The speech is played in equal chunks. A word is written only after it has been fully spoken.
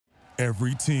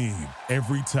Every team,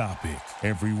 every topic,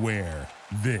 everywhere.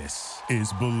 This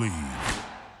is Believe.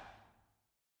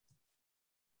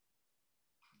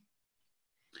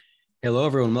 Hello,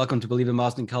 everyone. Welcome to Believe in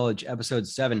Boston College, episode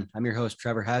 7. I'm your host,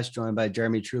 Trevor Hash, joined by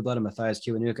Jeremy Trueblood and Matthias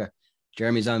Kiwanuka.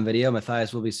 Jeremy's on video.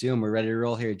 Matthias will be soon. We're ready to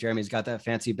roll here. Jeremy's got that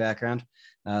fancy background,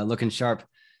 looking sharp.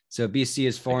 So BC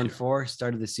is 4-4,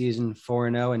 started the season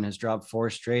 4-0 and has dropped 4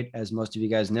 straight, as most of you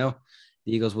guys know.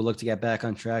 The Eagles will look to get back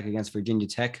on track against Virginia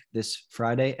Tech this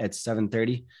Friday at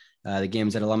 7:30. The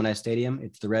game's at Alumni Stadium.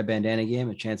 It's the red bandana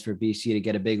game, a chance for BC to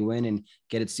get a big win and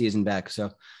get its season back. So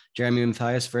Jeremy and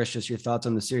Matthias, first, just your thoughts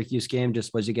on the Syracuse game.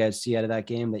 Just what you guys see out of that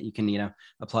game that you can,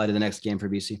 apply to the next game for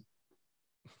BC.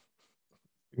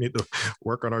 We need to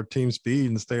work on our team speed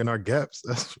and stay in our gaps.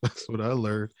 That's what I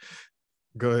learned.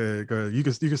 Go ahead. You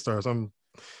can start. So I'm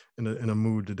in a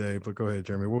mood today, but go ahead,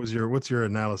 Jeremy. What's your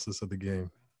analysis of the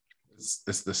game?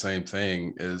 It's the same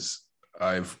thing as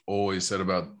I've always said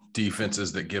about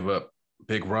defenses that give up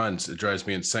big runs. It drives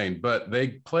me insane, but they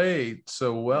played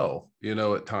so well,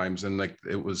 at times. And like,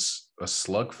 it was a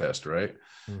slugfest, right?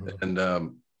 Mm-hmm.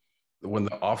 And when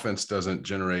the offense doesn't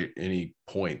generate any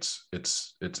points,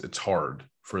 it's hard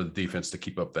for the defense to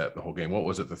keep up the whole game. What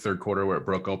was it? The third quarter where it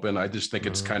broke open. I just think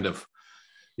it's kind of,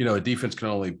 a defense can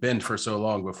only bend for so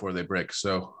long before they break.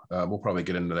 So we'll probably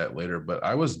get into that later, but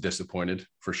I was disappointed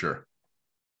for sure.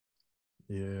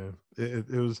 Yeah,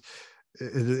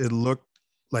 it looked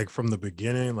like from the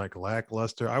beginning, like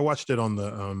lackluster. I watched it on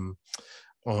the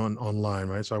online,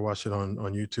 right? So I watched it on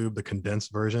YouTube, the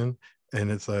condensed version, and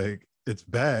it's like it's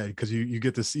bad because you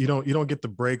get this, you don't get the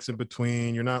breaks in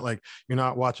between. You're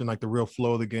not watching like the real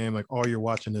flow of the game. Like all you're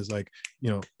watching is like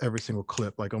every single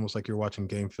clip, like almost like you're watching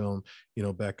game film.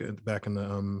 Back in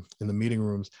the meeting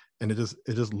rooms, and it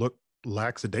just looked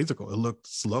lackadaisical. It looked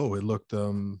slow. It looked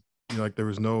like there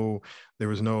was no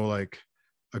like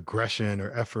aggression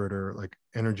or effort or like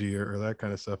energy or that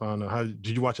kind of stuff. I don't know. How did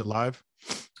you watch it live?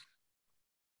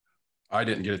 I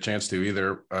didn't get a chance to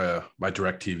either. My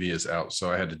DirecTV is out,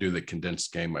 so I had to do the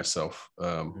condensed game myself,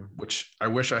 which I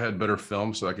wish I had better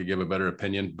film so I could give a better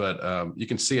opinion. But you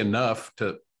can see enough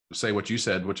to say what you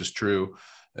said, which is true.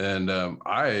 And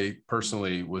I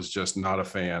personally was just not a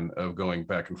fan of going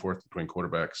back and forth between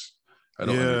quarterbacks.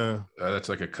 That's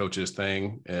like a coach's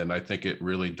thing, and I think it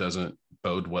really doesn't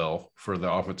bode well for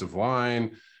the offensive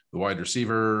line, the wide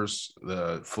receivers,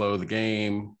 the flow of the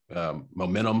game,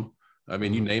 momentum. I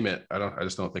mean, you name it. I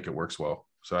just don't think it works well.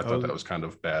 So I thought that was kind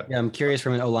of bad. Yeah, I'm curious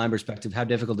from an O-line perspective, how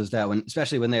difficult is that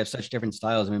especially when they have such different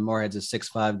styles? I mean, Moorhead's a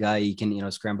 6'5" guy. He can,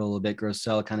 scramble a little bit.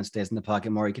 Grosel kind of stays in the pocket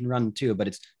more. He can run too, but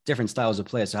it's different styles of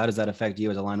play. So how does that affect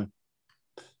you as a lineman?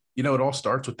 It all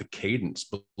starts with the cadence,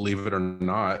 believe it or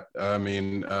not. I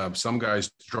mean, some guys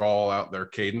draw out their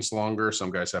cadence longer. Some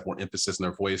guys have more emphasis in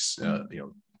their voice,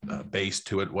 bass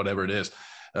to it, whatever it is.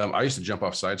 I used to jump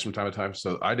off sides from time to time,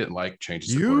 so I didn't like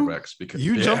changes to quarterbacks because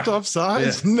you jumped off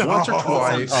sides. Yeah, no, once or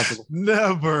twice,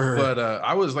 never. But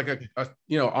I was like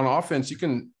on offense, you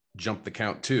can jump the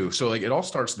count too. So like it all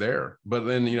starts there. But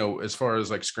then as far as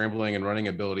like scrambling and running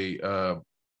ability,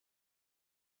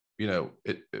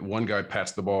 one guy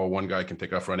pats the ball, one guy can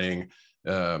take off running.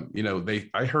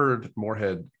 I heard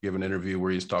Moorhead give an interview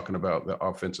where he's talking about the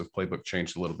offensive playbook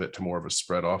changed a little bit to more of a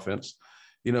spread offense.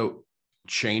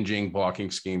 Changing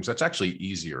blocking schemes, that's actually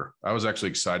easier. I was actually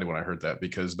excited when I heard that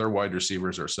because their wide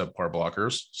receivers are subpar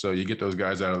blockers. So you get those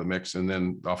guys out of the mix and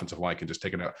then the offensive line can just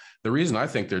take it out. The reason I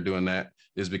think they're doing that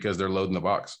is because they're loading the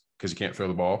box because you can't throw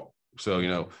the ball. So,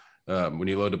 when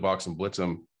you load the box and blitz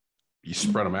them, you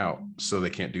spread them out so they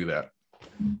can't do that.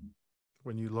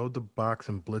 When you load the box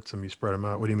and blitz them, you spread them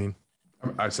out. What do you mean?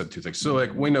 I said two things. So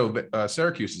like we know that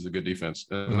Syracuse is a good defense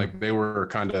and like they were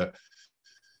kind of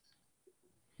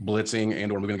blitzing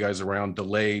and or moving the guys around,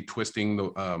 delay twisting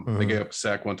they gave up a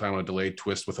sack one time on a delayed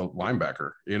twist with a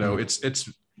linebacker.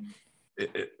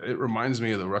 It reminds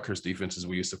me of the Rutgers defenses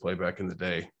we used to play back in the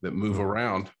day that move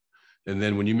around. And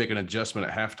then when you make an adjustment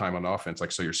at halftime on offense,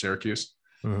 like, so you're Syracuse,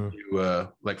 you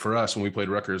like for us, when we played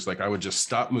Rutgers, like I would just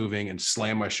stop moving and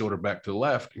slam my shoulder back to the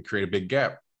left and create a big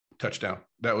gap, touchdown.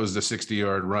 That was the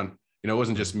 60-yard run. It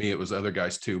wasn't just me, it was other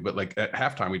guys too. But like at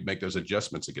halftime, we'd make those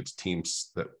adjustments against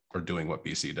teams that are doing what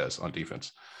BC does on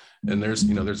defense. And there's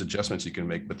adjustments you can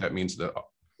make, but that means the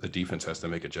defense has to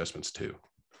make adjustments too.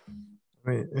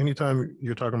 I mean, anytime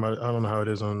you're talking about it, I don't know how it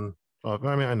is on I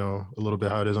mean, I know a little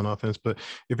bit how it is on offense, but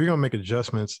if you're going to make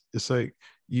adjustments, it's like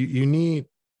you need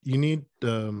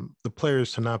the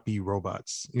players to not be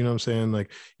robots. You know what I'm saying?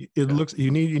 Like you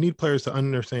need players to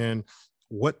understand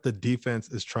what the defense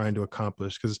is trying to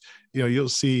accomplish. Because, you'll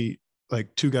see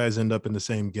like two guys end up in the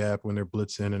same gap when they're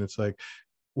blitzing, and it's like,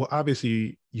 well,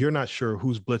 obviously you're not sure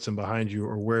who's blitzing behind you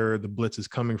or where the blitz is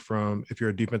coming from if you're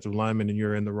a defensive lineman and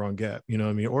you're in the wrong gap, you know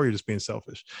what I mean? Or you're just being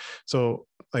selfish. So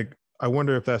like, I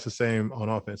wonder if that's the same on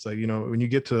offense. Like, you know, when you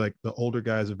get to like the older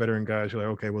guys, the veteran guys, you're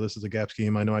like, okay, well, this is a gap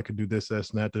scheme. I know I could do this, and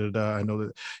that, I know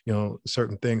that, you know,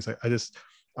 certain things.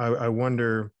 I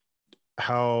wonder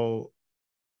how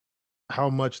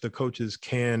much the coaches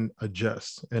can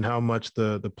adjust and how much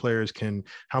the players can,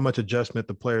 how much adjustment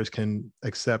the players can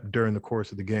accept during the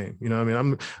course of the game. You know what I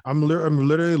mean? I'm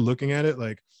literally looking at it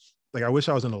like I wish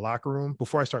I was in the locker room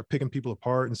before I start picking people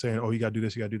apart and saying, oh, you got to do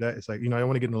this, you got to do that. It's like, you know, I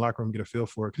want to get in the locker room and get a feel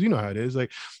for it. Cause you know how it is.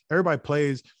 Like everybody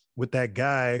plays with that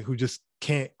guy who just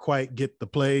can't quite get the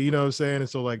play, you know what I'm saying? And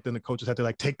so like, then the coaches have to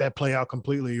like take that play out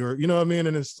completely, or, you know what I mean?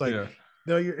 And it's like, you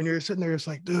know, you're sitting there, it's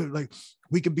like, dude, like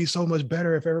we could be so much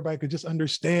better if everybody could just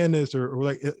understand this, or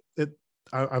like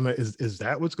I mean, is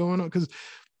that what's going on? Cause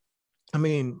I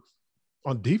mean,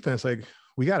 on defense, like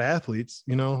we got athletes,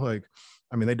 you know, like,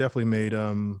 I mean, they definitely made,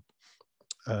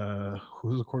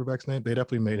 who's the quarterback's name? They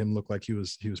definitely made him look like he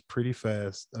was pretty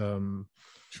fast.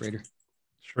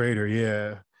 Schrader.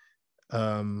 Yeah.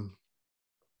 You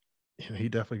know, he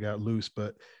definitely got loose,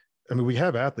 but I mean, we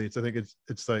have athletes. I think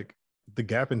it's like the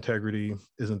gap integrity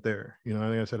isn't there. You know, I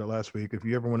think I said it last week. If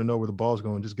you ever want to know where the ball's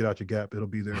going, just get out your gap. It'll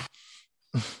be there.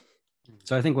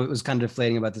 So I think what was kind of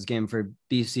deflating about this game for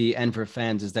BC and for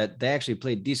fans is that they actually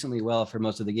played decently well for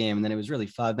most of the game. And then it was really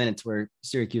 5 minutes where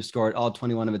Syracuse scored all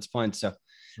 21 of its points. So,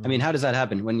 I mean, how does that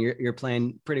happen when you're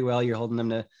playing pretty well? You're holding them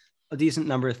to a decent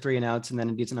number of 3 and outs and then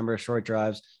a decent number of short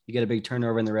drives. You get a big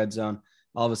turnover in the red zone.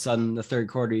 All of a sudden, the third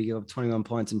quarter, you give up 21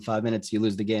 points in 5 minutes. You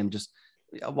lose the game. Just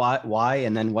why?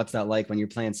 And then what's that like when you're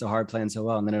playing so hard, playing so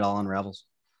well, and then it all unravels?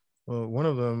 Well, one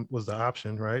of them was the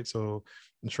option, right? So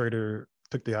Schrader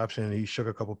took the option and he shook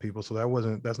a couple people. So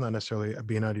that's not necessarily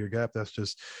being out of your gap. That's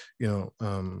just, you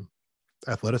know,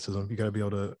 athleticism. You got to be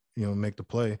able to, you know, make the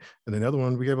play. And then the other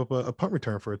one, we gave up a punt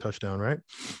return for a touchdown, right?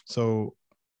 So,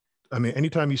 I mean,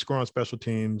 anytime you score on special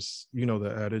teams, you know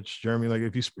the adage, Jeremy, like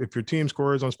if your team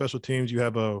scores on special teams, you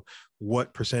have a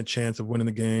what % chance of winning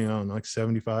the game? I don't know, like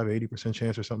 75, 80%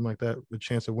 chance or something like that, the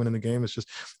chance of winning the game.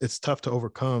 It's tough to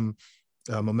overcome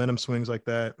momentum swings like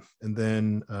that. And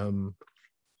then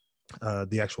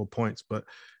the actual points, but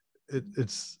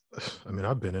it's, I mean,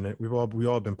 I've been in it. We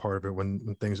all been part of it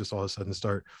when things just all of a sudden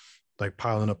start like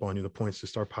piling up on you. The points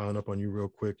just start piling up on you real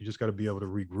quick. You just got to be able to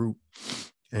regroup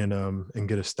and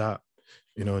get a stop,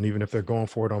 you know. And even if they're going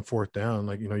for it on fourth down,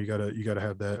 like, you know, you gotta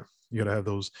have that. You gotta have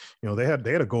those. You know, they had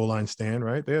a goal line stand,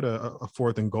 right? They had a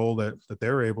 4th and goal that they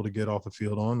were able to get off the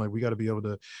field on. Like, we got to be able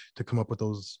to come up with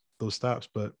those stops.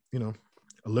 But, you know,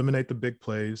 eliminate the big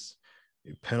plays,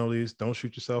 penalties. Don't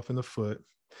shoot yourself in the foot.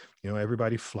 You know,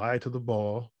 everybody fly to the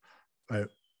ball.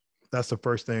 That's the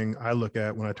first thing I look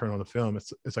at when I turn on the film.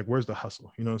 It's like, where's the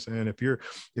hustle? You know what I'm saying?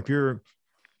 If you're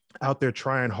out there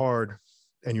trying hard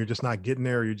and you're just not getting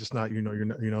there, you're just not, you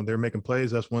know, they're making plays,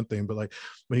 that's one thing. But like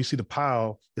when you see the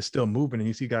pile is still moving and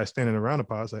you see guys standing around the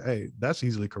pile, it's like, hey, that's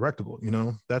easily correctable. You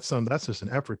know, that's just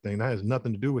an effort thing. That has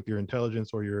nothing to do with your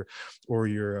intelligence or your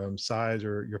size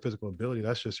or your physical ability.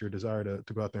 That's just your desire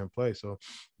to go out there and play. So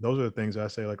those are the things I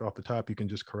say, like off the top, you can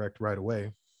just correct right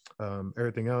away.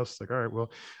 Everything else, like, all right,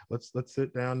 well, let's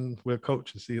sit down with a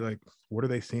coach and see, like, what are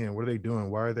they seeing? What are they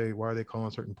doing? Why are they calling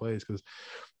certain plays? Because,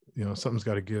 you know, something's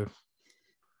got to give.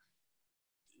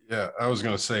 Yeah, I was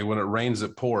going to say, when it rains,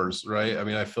 it pours, right? I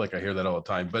mean, I feel like I hear that all the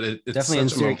time, but it's definitely in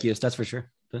Syracuse, that's for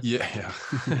sure. Yeah.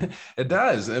 It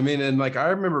does. I mean, and like, I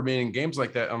remember being in games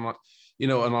like that. You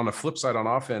know, and on the flip side on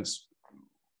offense,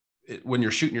 when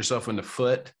you're shooting yourself in the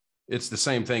foot, it's the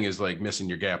same thing as like missing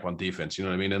your gap on defense. You know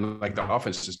what I mean? And like the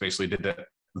offense just basically did that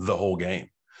the whole game.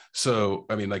 So,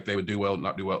 I mean, like they would do well,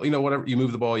 not do well, you know, whatever, you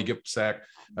move the ball, you get sacked.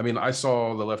 I mean, I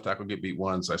saw the left tackle get beat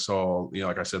once. I saw, you know,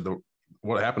 like I said,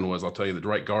 what happened was, I'll tell you, the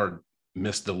right guard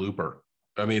missed the looper.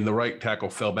 I mean, the right tackle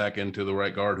fell back into the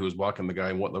right guard who was blocking the guy.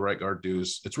 And what the right guard do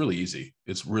is, it's really easy.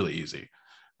 It's really easy.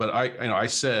 But I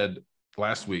said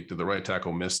last week that the right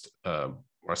tackle missed, or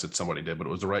I said somebody did, but it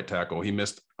was the right tackle. He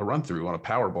missed a run through on a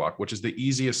power block, which is the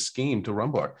easiest scheme to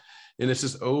run block. And it's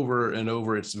just over and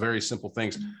over. It's very simple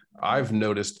things. I've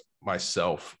noticed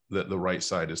myself that the right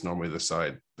side is normally the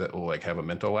side that will like have a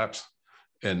mental lapse.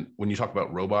 And when you talk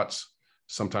about robots,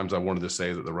 sometimes I wanted to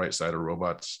say that the right side are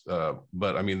robots.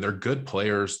 But I mean, they're good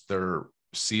players. They're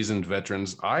seasoned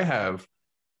veterans. I have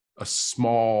a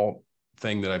small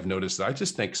thing that I've noticed. I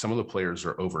just think some of the players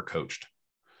are overcoached.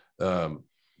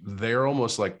 They're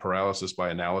almost like paralysis by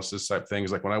analysis type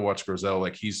things. Like when I watch Grosel,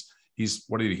 like he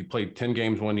played 10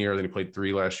 games one year, then he played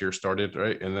 3 last year, started,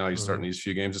 right? And now he's starting these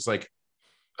few games. It's like,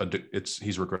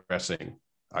 he's regressing.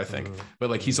 I think. But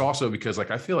like, he's also, because like,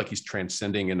 I feel like he's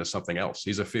transcending into something else.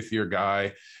 He's a 5th-year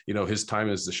guy, you know, his time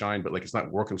is to shine, but like, it's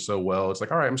not working so well. It's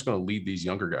like, all right, I'm just going to lead these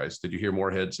younger guys. Did you hear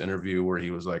Moorhead's interview where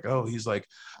he was like, oh, he's like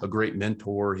a great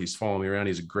mentor. He's following me around.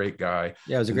 He's a great guy.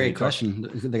 Yeah, it was a great question.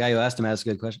 The guy who asked him asked a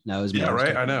good question. No, it was me. Yeah,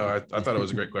 right. I know. I thought it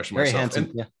was a great question. Very myself.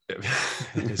 handsome. And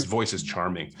yeah. his voice is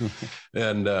charming.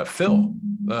 And Phil,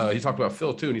 he talked about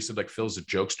Phil too. And he said like, Phil's a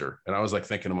jokester. And I was like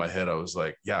thinking in my head, I was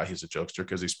like, yeah, he's a jokester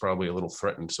because he's probably a little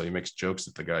threatened. So he makes jokes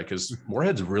at the guy, because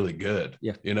Moorhead's really good.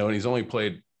 Yeah. You know, and he's only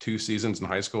played 2 seasons in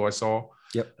high school, I saw.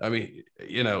 Yep. I mean,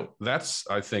 you know, that's,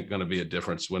 I think, going to be a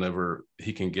difference whenever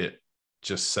he can get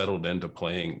just settled into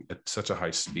playing at such a high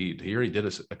speed. He already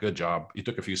did a good job. He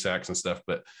took a few sacks and stuff,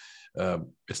 but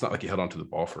it's not like he held onto the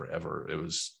ball forever. It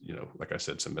was, you know, like I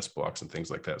said, some missed blocks and things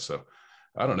like that. So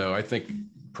I don't know. I think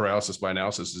paralysis by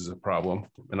analysis is a problem.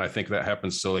 And I think that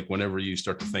happens. So like, whenever you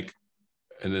start to think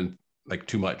and then like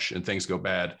too much and things go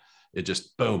bad, it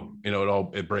just boom, you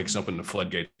know, it breaks open, the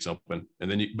floodgates open. And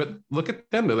then but look at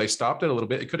them, they stopped it a little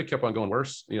bit. It could have kept on going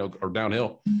worse, you know, or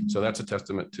downhill. So that's a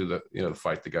testament to the, you know, the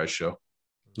fight the guys show.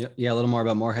 Yeah, a little more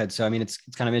about Moorhead. So I mean, it's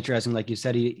kind of interesting. Like you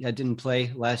said, he didn't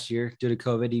play last year due to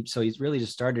COVID. So he's really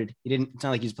just started. It's not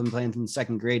like he's been playing in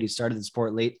 2nd grade. He started the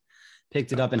sport late,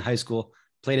 picked it up in high school,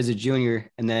 played as a junior,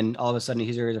 and then all of a sudden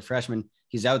he's here as a freshman.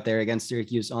 He's out there against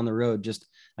Syracuse on the road.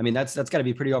 I mean, that's got to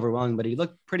be pretty overwhelming. But he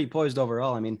looked pretty poised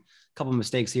overall. I mean, a couple of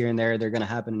mistakes here and there, they're going to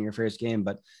happen in your first game.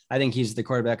 But I think he's the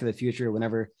quarterback of the future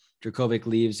whenever Dracovic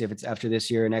leaves, if it's after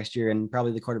this year or next year, and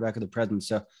probably the quarterback of the present.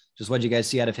 So just what do you guys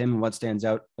see out of him and what stands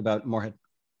out about Moorhead?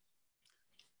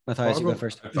 Matthias, you go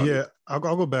first. Yeah, I'll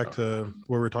go back to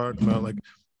where we're talking about, like,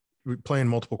 playing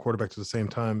multiple quarterbacks at the same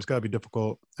time. It's got to be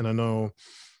difficult. And I know,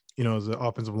 you know, as an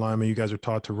offensive lineman, you guys are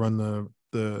taught to run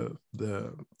the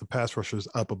pass rushers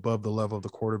up above the level of the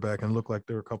quarterback. And it looked like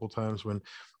there were a couple of times when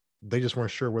they just weren't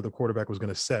sure where the quarterback was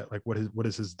going to set. Like, what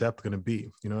is his depth going to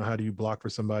be? You know, how do you block for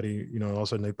somebody? You know, all of a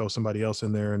sudden they throw somebody else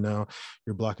in there and now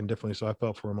you're blocking differently. So I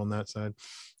felt for him on that side.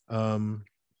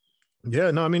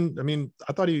 Yeah, no, I mean,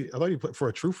 I thought he played for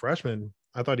a true freshman.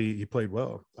 I thought he played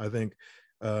well. I think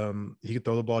he could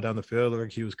throw the ball down the field.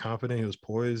 Like, he was confident, he was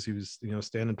poised, he was, you know,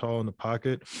 standing tall in the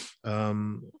pocket,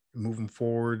 moving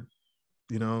forward.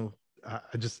 You know,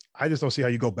 I just don't see how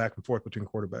you go back and forth between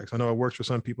quarterbacks. I know it works for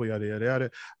some people, yada yada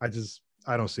yada.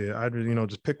 I don't see it. I'd, you know,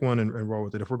 just pick one and roll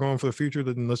with it. If we're going for the future,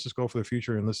 then let's just go for the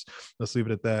future and let's leave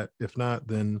it at that. If not,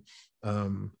 then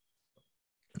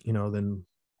you know, then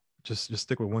just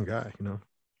stick with one guy, you know.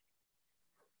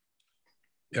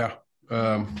 Yeah.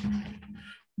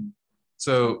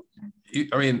 So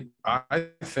I mean, I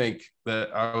think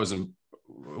that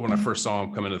when I first saw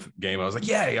him come into the game, I was like,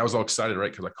 yay. I was all excited,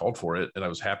 right? Because I called for it and I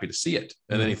was happy to see it.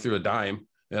 And then he threw a dime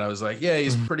and I was like, yeah,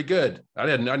 he's pretty good. I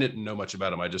didn't know much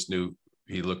about him. I just knew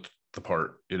he looked the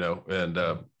part, you know? And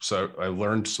so I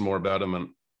learned some more about him. And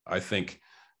I think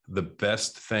the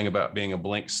best thing about being a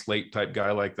blank slate type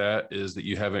guy like that is that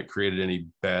you haven't created any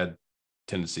bad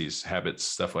tendencies, habits,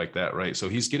 stuff like that, right? So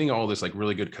he's getting all this like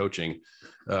really good coaching,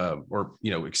 or,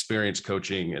 you know, experienced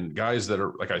coaching, and guys that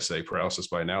are, like I say, paralysis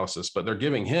by analysis, but they're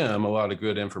giving him a lot of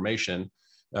good information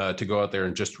to go out there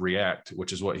and just react,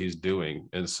 which is what he's doing.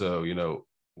 And so, you know,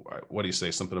 what do you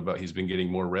say? Something about he's been getting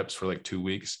more reps for like 2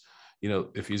 weeks. You know,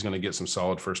 if he's going to get some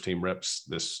solid first team reps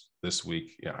this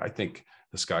week, yeah, I think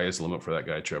the sky is the limit for that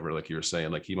guy, Trevor. Like you were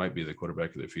saying, like he might be the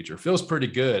quarterback of the future. Feels pretty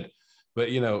good,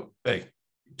 but you know, hey,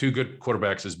 2 good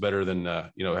quarterbacks is better than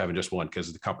you know, having just one,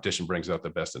 because the competition brings out the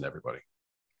best in everybody.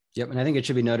 Yep, and I think it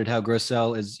should be noted how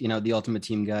Grosel is, you know, the ultimate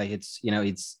team guy. It's, you know,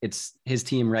 it's his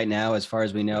team right now as far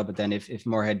as we know. But then if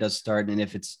Moorhead does start and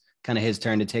if it's kind of his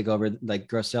turn to take over, like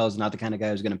Grosel is not the kind of guy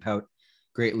who's going to pout.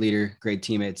 Great leader, great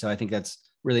teammate. So I think that's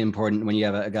really important when you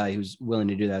have a guy who's willing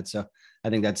to do that. So I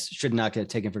think that should not get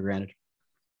taken for granted.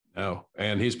 No,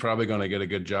 and he's probably going to get a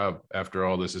good job after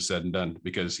all this is said and done,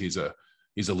 because he's a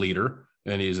leader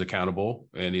and he's accountable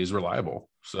and he's reliable.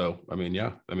 So, I mean,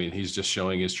 yeah, I mean, he's just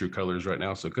showing his true colors right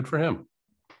now. So good for him.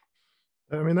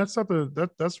 I mean, that's something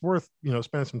that's worth, you know,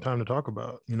 spending some time to talk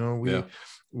about. You know,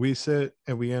 we sit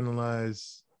and we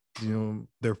analyze, you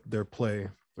know, their play,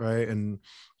 right? And,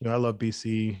 you know, I love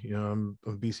BC, you know, I'm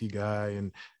a BC guy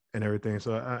and everything.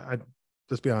 So I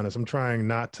just be honest, I'm trying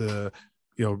not to,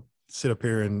 you know, sit up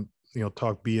here and, you know,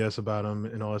 talk BS about them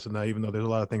and all this and that, even though there's a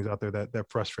lot of things out there that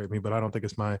frustrate me, but I don't think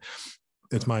it's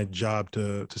my job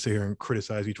to sit here and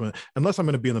criticize each one, unless I'm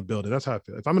going to be in the building. That's how I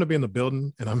feel. If I'm going to be in the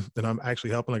building and I'm actually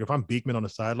helping, like if I'm Beekman on the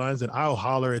sidelines, then I'll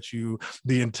holler at you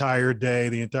the entire day,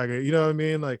 you know what I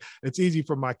mean? Like, it's easy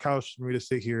from my couch for me to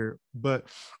sit here. But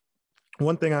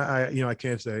one thing I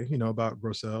can say, you know, about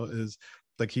Grosel is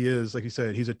like he is, like you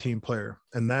said, he's a team player,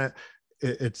 and that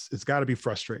it's got to be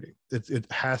frustrating.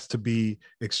 It has to be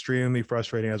extremely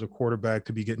frustrating as a quarterback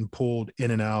to be getting pulled in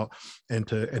and out, and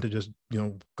to just, you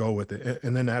know, go with it,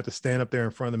 and then to have to stand up there in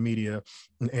front of the media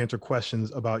and answer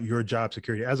questions about your job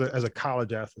security as a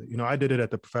college athlete. You know, I did it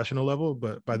at the professional level,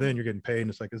 but by then you're getting paid, and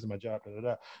it's like, this is my job. Da, da,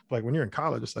 da. But like when you're in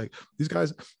college, it's like these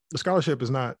guys, the scholarship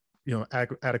is not, you know,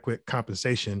 adequate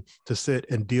compensation to sit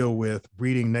and deal with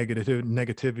reading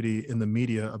negativity in the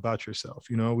media about yourself.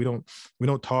 You know, we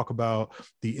don't talk about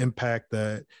the impact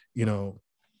that, you know,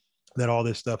 that all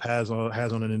this stuff has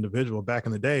on an individual. Back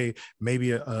in the day, maybe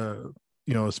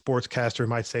you know, a sportscaster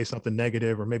might say something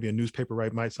negative, or maybe a newspaper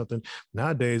might something.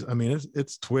 Nowadays, I mean,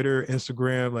 it's Twitter,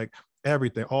 Instagram, like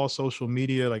everything, all social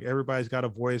media, like everybody's got a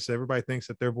voice. Everybody thinks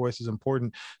that their voice is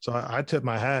important. So I tip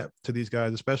my hat to these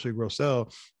guys, especially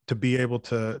Grosel, to be able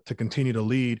to continue to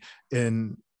lead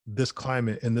in this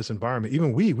climate, in this environment.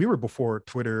 Even we were before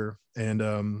Twitter and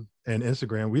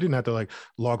Instagram. We didn't have to like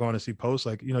log on and see posts.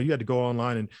 Like, you know, you had to go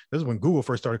online, and this is when Google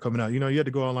first started coming out. You know, you had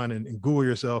to go online and Google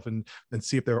yourself and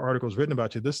see if there are articles written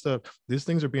about you. This stuff, these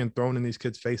things are being thrown in these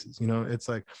kids' faces. You know, it's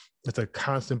like, it's a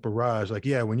constant barrage. Like,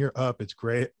 yeah, when you're up, it's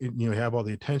great. You know, you have all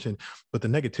the attention, but the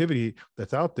negativity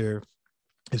that's out there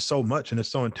is so much, and it's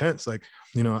so intense. Like,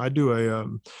 you know, I do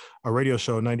a radio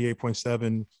show,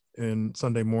 98.7 in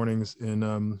Sunday mornings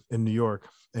in New York,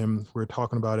 and we're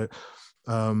talking about it.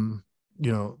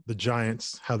 You know, the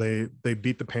Giants, how they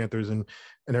beat the Panthers, and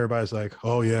everybody's like,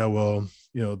 oh yeah, well,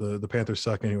 you know, the Panthers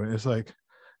suck anyway. It's like,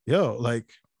 yo,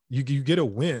 like you get a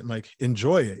win, like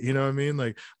enjoy it. You know what I mean?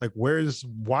 Like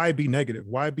why be negative?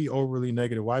 Why be overly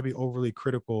negative? Why be overly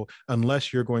critical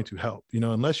unless you're going to help? You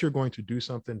know, unless you're going to do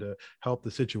something to help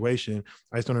the situation.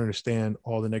 I just don't understand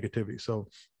all the negativity. So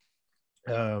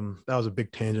that was a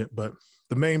big tangent, but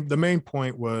the main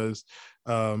point was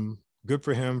good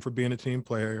for him for being a team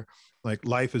player. Like,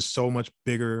 life is so much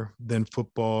bigger than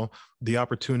football. The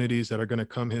opportunities that are going to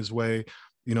come his way,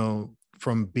 you know,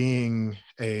 from being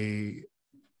a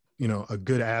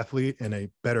good athlete and a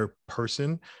better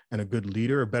person and a good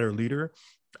leader, a better leader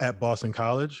at Boston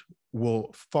College,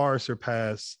 will far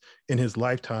surpass in his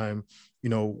lifetime, you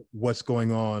know, what's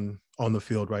going on the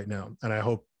field right now. And I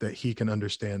hope that he can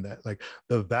understand that, like,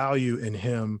 the value in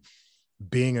him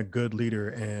being a good leader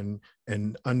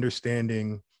and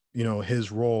understanding, you know,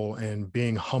 his role, and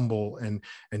being humble and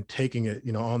taking it,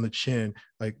 you know, on the chin.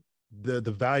 Like, the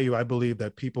value I believe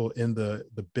that people in the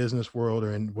business world,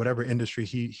 or in whatever industry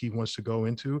he wants to go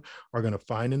into, are going to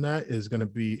find in that is going to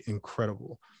be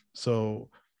incredible. So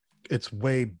it's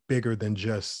way bigger than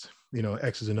just, you know,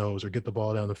 X's and O's, or get the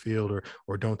ball down the field,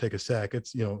 or don't take a sack.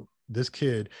 It's, you know, this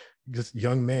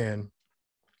young man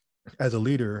as a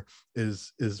leader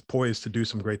is poised to do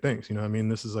some great things. You know, I mean,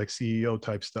 this is like CEO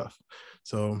type stuff.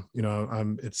 So, you know,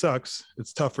 it sucks.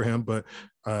 It's tough for him, but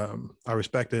I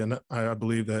respect it. And I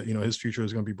believe that, you know, his future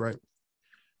is going to be bright.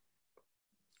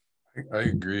 I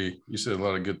agree. You said a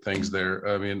lot of good things there.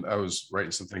 I mean, I was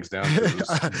writing some things down.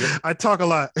 I talk a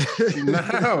lot.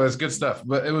 No, it's good stuff,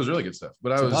 but it was really good stuff.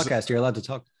 But it's a podcast. You're allowed to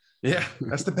talk. Yeah,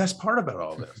 that's the best part about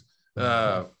all this.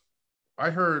 I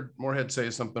heard Moorhead say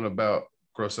something about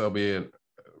Grosel being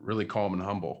really calm and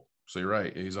humble. So you're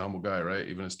right. He's a humble guy, right?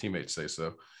 Even his teammates say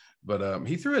so. But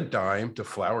he threw a dime to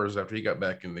Flowers after he got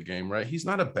back in the game, right? He's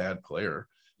not a bad player.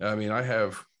 I mean, I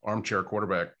have armchair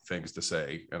quarterback things to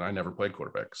say, and I never played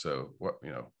quarterback. So what,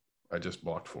 you know, I just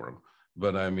blocked for him.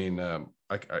 But I mean,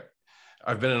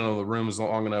 I've been in the rooms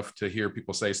long enough to hear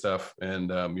people say stuff, and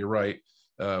you're right.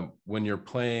 When you're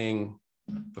playing,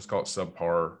 let's call it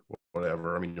subpar,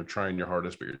 whatever. I mean, you're trying your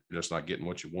hardest, but you're just not getting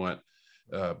what you want.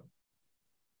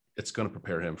 It's going to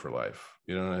prepare him for life.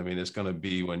 You know what I mean? It's going to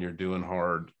be when you're doing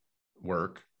hard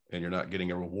work and you're not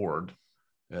getting a reward,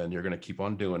 and you're going to keep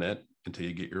on doing it until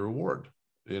you get your reward,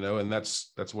 you know, and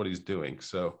that's what he's doing.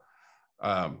 So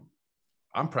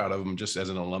I'm proud of him just as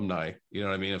an alumni, you know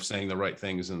what I mean, of saying the right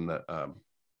things. And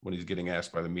when he's getting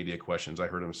asked by the media questions, I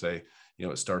heard him say, you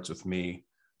know, it starts with me,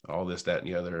 all this, that, and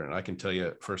the other. And I can tell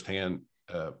you firsthand,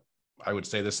 I would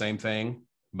say the same thing,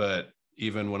 but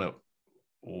even when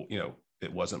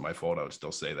it wasn't my fault, I would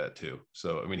still say that too.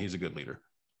 So, I mean, he's a good leader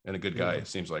and a good guy. It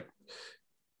seems like.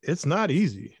 It's not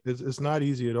easy. It's not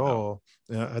easy at all.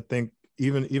 I think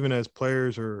even as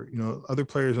players, or, you know, other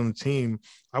players on the team,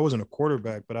 I wasn't a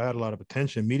quarterback, but I had a lot of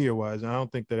attention media wise. And I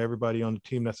don't think that everybody on the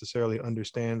team necessarily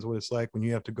understands what it's like when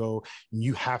you have to go and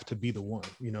you have to be the one,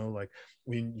 you know, like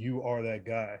when you are that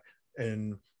guy,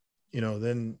 and, you know,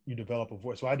 then you develop a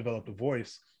voice. So I developed a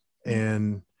voice,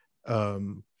 and,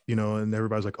 you know, and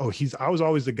everybody's like, oh, I was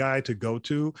always the guy to go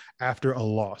to after a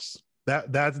loss.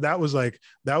 that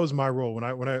was my role when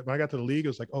I got to the league. It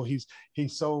was like, oh, he's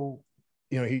so,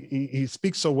 he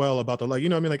speaks so well about the, like, I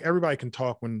mean, like everybody can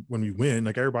talk when we win,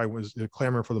 like everybody was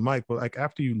clamoring for the mic, but like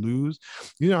after you lose,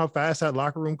 how fast that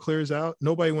locker room clears out.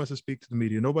 Nobody wants to speak to the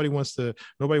media. Nobody wants to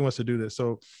do this.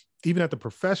 So even at the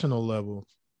professional level,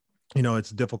 it's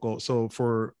difficult. So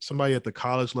for somebody at the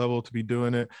college level to be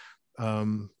doing it,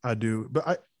 I do.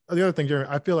 But the other thing, Jeremy,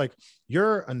 I feel like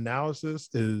your analysis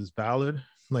is valid.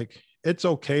 Like it's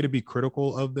okay to be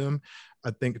critical of them.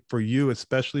 I think for you,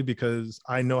 especially because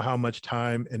I know how much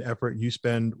time and effort you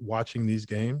spend watching these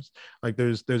games. Like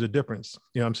there's a difference.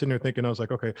 I'm sitting there thinking, I was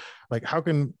like, okay, like how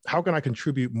can I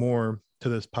contribute more to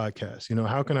this podcast?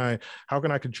 How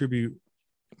can I contribute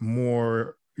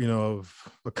more, of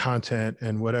the content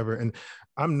and whatever. And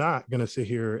I'm not going to sit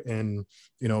here and,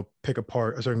 pick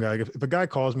apart a certain guy. If a guy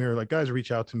calls me, or like guys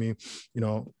reach out to me,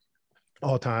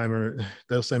 all the time, or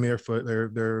they'll send me their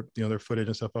footage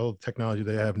and stuff. All the technology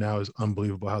they have now is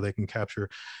unbelievable how they can capture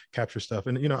stuff.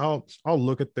 And I'll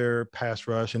look at their pass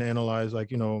rush and analyze, like,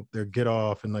 their get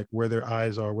off and like where their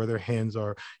eyes are, where their hands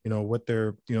are, what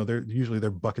they're usually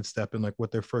their bucket step and like what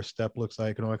their first step looks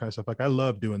like and all that kind of stuff. Like I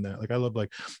love doing that. Like I love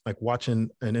like watching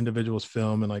an individual's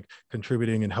film and like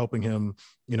contributing and helping him,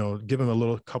 give him a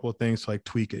little couple of things to like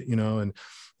tweak it,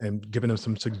 and giving him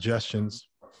some suggestions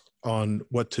on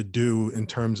what to do in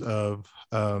terms of,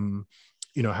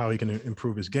 how he can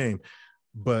improve his game,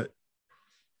 but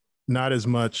not as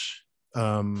much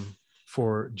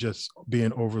for just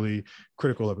being overly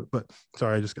critical of it. But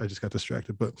sorry, I just got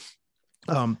distracted. But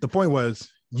the point was,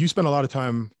 you spend a lot of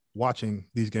time watching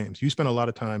these games. You spend a lot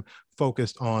of time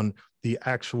focused on the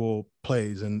actual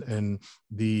plays and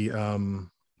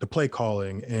the play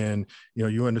calling, and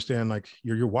you understand, like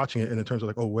you're watching it in terms of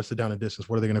like, oh, what's the down and distance,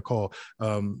 what are they going to call,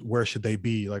 where should they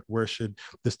be, like where should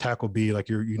this tackle be, like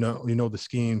you know the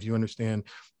schemes, you understand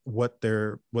what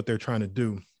they're trying to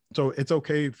do. So it's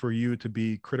okay for you to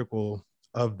be critical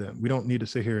of them. We don't need to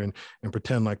sit here and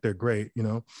pretend like they're great,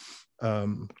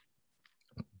 but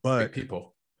great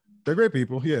people. They're great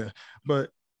people, yeah, but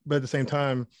at the same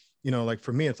time, like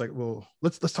for me, it's like, well,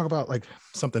 let's talk about like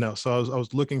something else. So I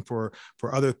was looking for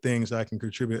other things that I can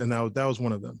contribute, and that was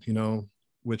one of them,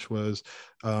 which was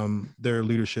their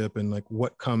leadership and like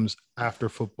what comes after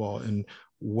football, and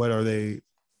what are they,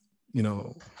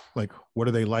 like what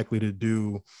are they likely to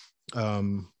do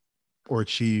or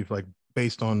achieve, like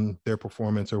based on their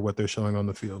performance or what they're showing on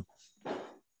the field.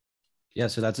 Yeah,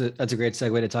 so that's a great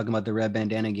segue to talk about the red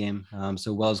bandana game.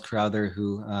 So Wells Crowther,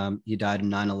 who he died in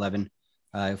 9/11.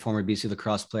 Former BC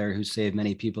lacrosse player who saved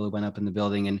many people who went up in the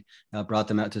building and brought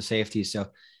them out to safety. So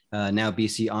now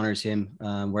BC honors him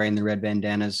wearing the red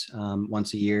bandanas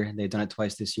once a year. They've done it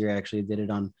twice this year. Actually, did it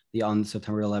on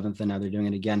September 11th, and now they're doing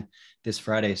it again this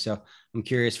Friday. So I'm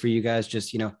curious for you guys,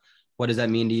 just, what does that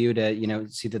mean to you to,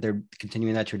 see that they're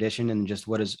continuing that tradition, and just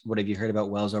what have you heard about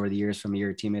Wells over the years from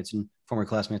your teammates and former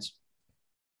classmates?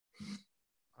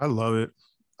 I love it.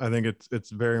 I think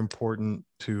it's very important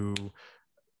to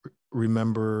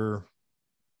remember,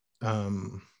 I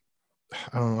don't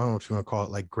know if you want to call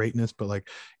it like greatness, but like,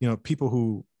 people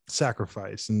who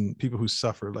sacrifice and people who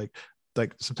suffer, like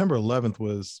September 11th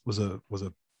was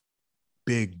a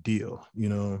big deal.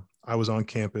 I was on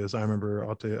campus. I remember,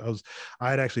 I'll tell you, I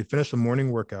had actually finished the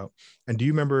morning workout. And do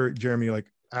you remember, Jeremy, like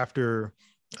after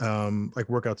like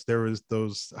workouts, there was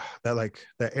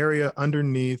that area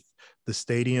underneath the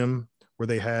stadium where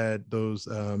they had those,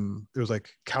 there was like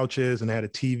couches and they had a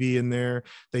TV in there.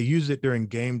 They used it during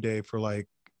game day for like,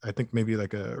 I think maybe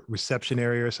like a reception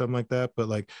area or something like that. But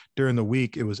like during the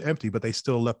week it was empty, but they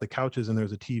still left the couches and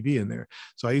there's a TV in there.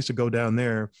 So I used to go down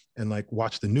there and like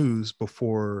watch the news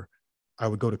before I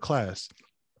would go to class.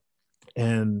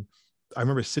 And I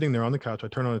remember sitting there on the couch, I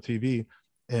turned on the TV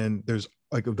and there's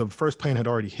like the first plane had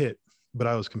already hit, but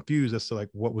I was confused as to like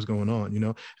what was going on,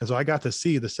 And so I got to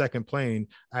see the second plane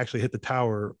actually hit the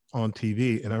tower on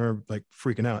TV, and I remember like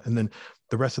freaking out. And then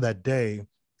the rest of that day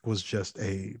was just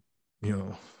a,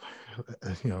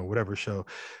 whatever show.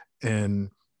 And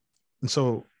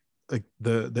so like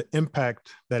the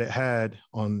impact that it had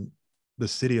on the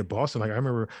city of Boston, like I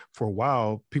remember for a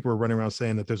while, people were running around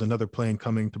saying that there's another plane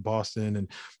coming to Boston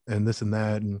and this and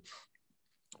that. And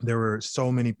there were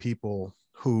so many people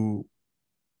who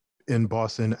in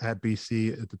Boston at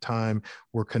BC at the time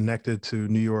were connected to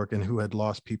New York and who had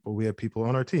lost people. We had people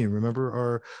on our team.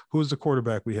 Remember who was the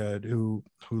quarterback we had who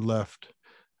left?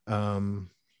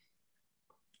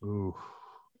 Ooh,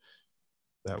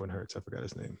 that one hurts. I forgot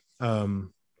his name.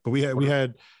 But we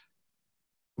had,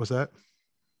 what's that?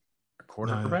 A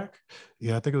quarterback?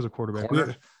 Yeah, I think it was a quarterback.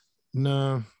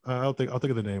 No, I'll think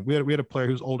of the name. We had a player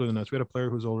who's older than us. We had a player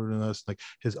who's older than us. Like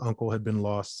his uncle had been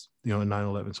lost, in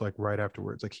 9/11. So like right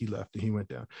afterwards, like he left and he went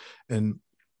down. And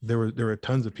there were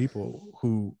tons of people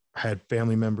who had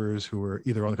family members who were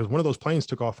either on, because one of those planes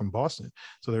took off from Boston.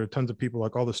 So there were tons of people,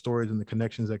 like all the stories and the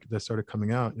connections that started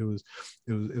coming out. It was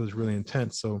really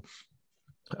intense. So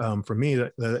for me,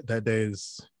 that day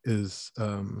is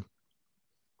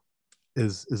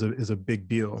a big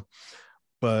deal.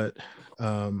 But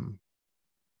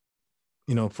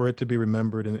for it to be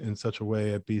remembered in such a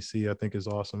way at BC, I think is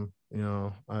awesome.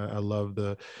 I love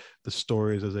the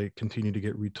stories as they continue to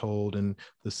get retold, and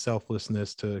the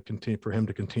selflessness for him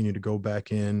to continue to go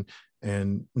back in,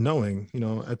 and knowing,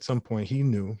 at some point he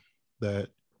knew that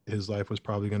his life was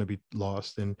probably going to be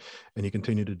lost, and he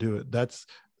continued to do it. That's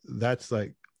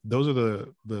like, those are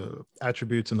the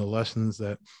attributes and the lessons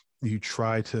that you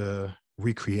try to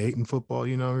recreate in football.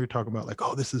 You're talking about like,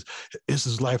 oh, this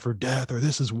is life or death, or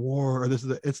this is war, or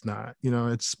it's not,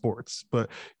 it's sports,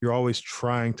 but you're always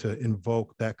trying to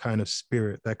invoke that kind of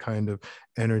spirit, that kind of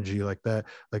energy, like that.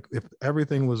 Like if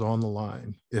everything was on the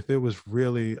line, if it was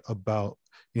really about,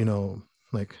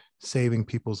 like saving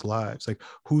people's lives, like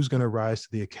who's going to rise to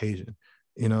the occasion,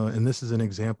 and this is an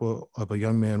example of a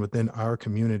young man within our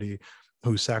community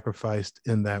who sacrificed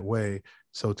in that way.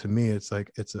 So to me, it's like,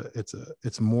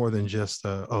 it's more than just,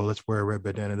 oh, let's wear a red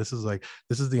bandana. This is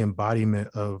the embodiment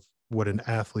of what an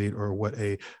athlete, or what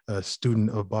a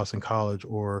student of Boston College,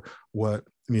 or what,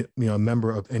 a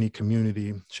member of any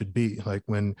community should be. Like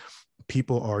when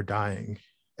people are dying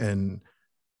and,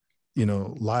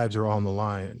 lives are on the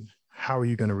line, how are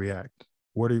you going to react?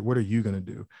 What are you going to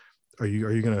do? Are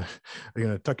you going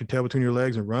to tuck your tail between your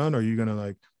legs and run? Or are you going to,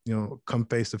 like, come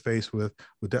face to face with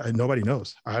that? Nobody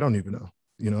knows. I don't even know.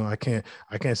 I can't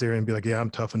sit here and be like, yeah,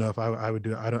 I'm tough enough, I would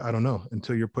do it. I don't know.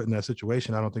 Until you're put in that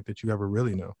situation, I don't think that you ever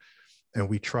really know. And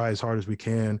we try as hard as we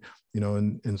can,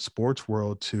 in sports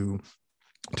world to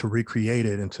recreate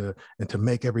it, and to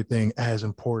make everything as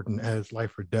important as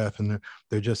life or death. And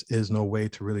there just is no way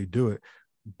to really do it.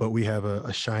 But we have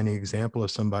a shining example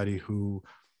of somebody who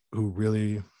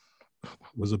really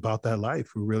was about that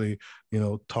life, who really,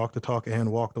 talked the talk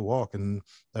and walked the walk. And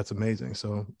that's amazing.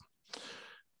 So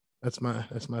that's my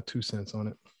 2 cents on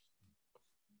it.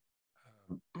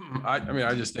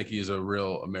 I just think he's a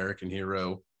real American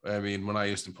hero. I mean, when I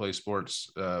used to play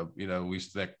sports, we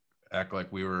used to act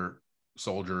like we were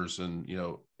soldiers, and,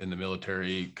 in the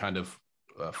military kind of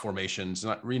formations,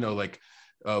 not, like,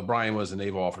 Brian was a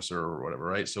naval officer or whatever,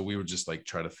 right? So we would just like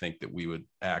try to think that we would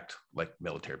act like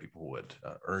military people would,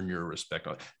 earn your respect.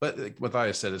 But like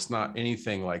Matthias said, it's not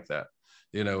anything like that,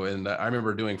 and I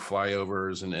remember doing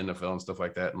flyovers and NFL and stuff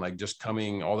like that. And like just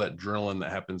coming, all that adrenaline that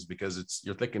happens, because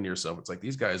you're thinking to yourself, it's like,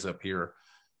 these guys up here,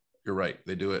 you're right,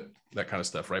 they do it, that kind of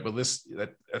stuff, right? But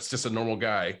that's just a normal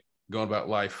guy going about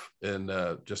life and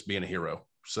just being a hero.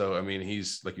 So, I mean,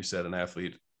 he's, like you said, an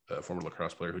athlete, a former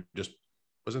lacrosse player who just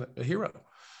wasn't a hero.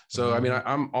 So, I mean,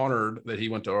 I'm honored that he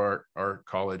went to our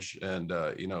college and,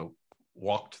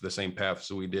 walked the same path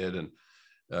so we did. And,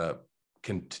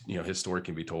 his story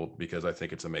can be told, because I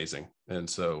think it's amazing. And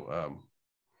so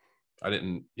I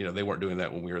didn't, they weren't doing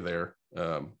that when we were there.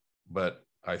 But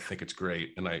I think it's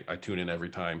great. And I tune in every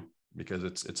time, because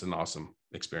it's an awesome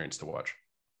experience to watch.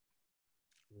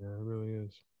 Yeah, it really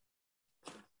is.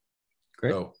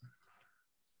 Great. So,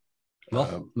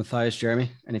 well, Matthias,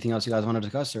 Jeremy, anything else you guys want to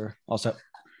discuss, or all set?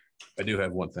 I do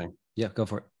have one thing. Yeah, go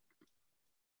for it.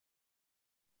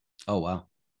 Oh, wow.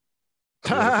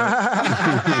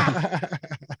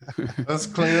 Let's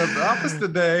clean up the office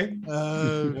today.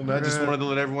 And I just wanted to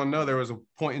let everyone know there was a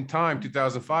point in time,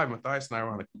 2005, Matthias and I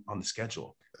were on the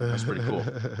schedule. That's pretty cool.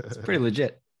 It's pretty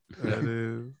legit. That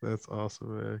is. That's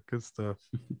awesome, man. Good stuff.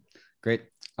 Great.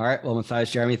 All right. Well,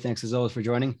 Matthias, Jeremy, thanks as always for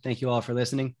joining. Thank you all for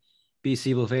listening.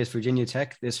 BC will face Virginia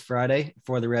Tech this Friday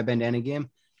for the Red Bandana game.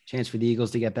 Chance for the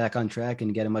Eagles to get back on track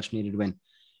and get a much needed win.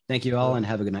 Thank you all, and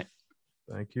have a good night.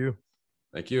 Thank you.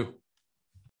 Thank you.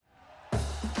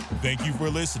 Thank you for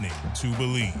listening to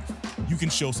Believe. You can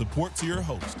show support to your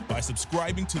host by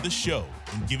subscribing to the show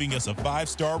and giving us a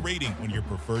 5-star rating on your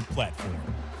preferred platform.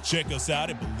 Check us out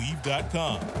at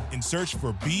Believe.com and search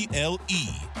for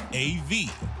BLEAV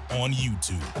on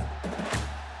YouTube.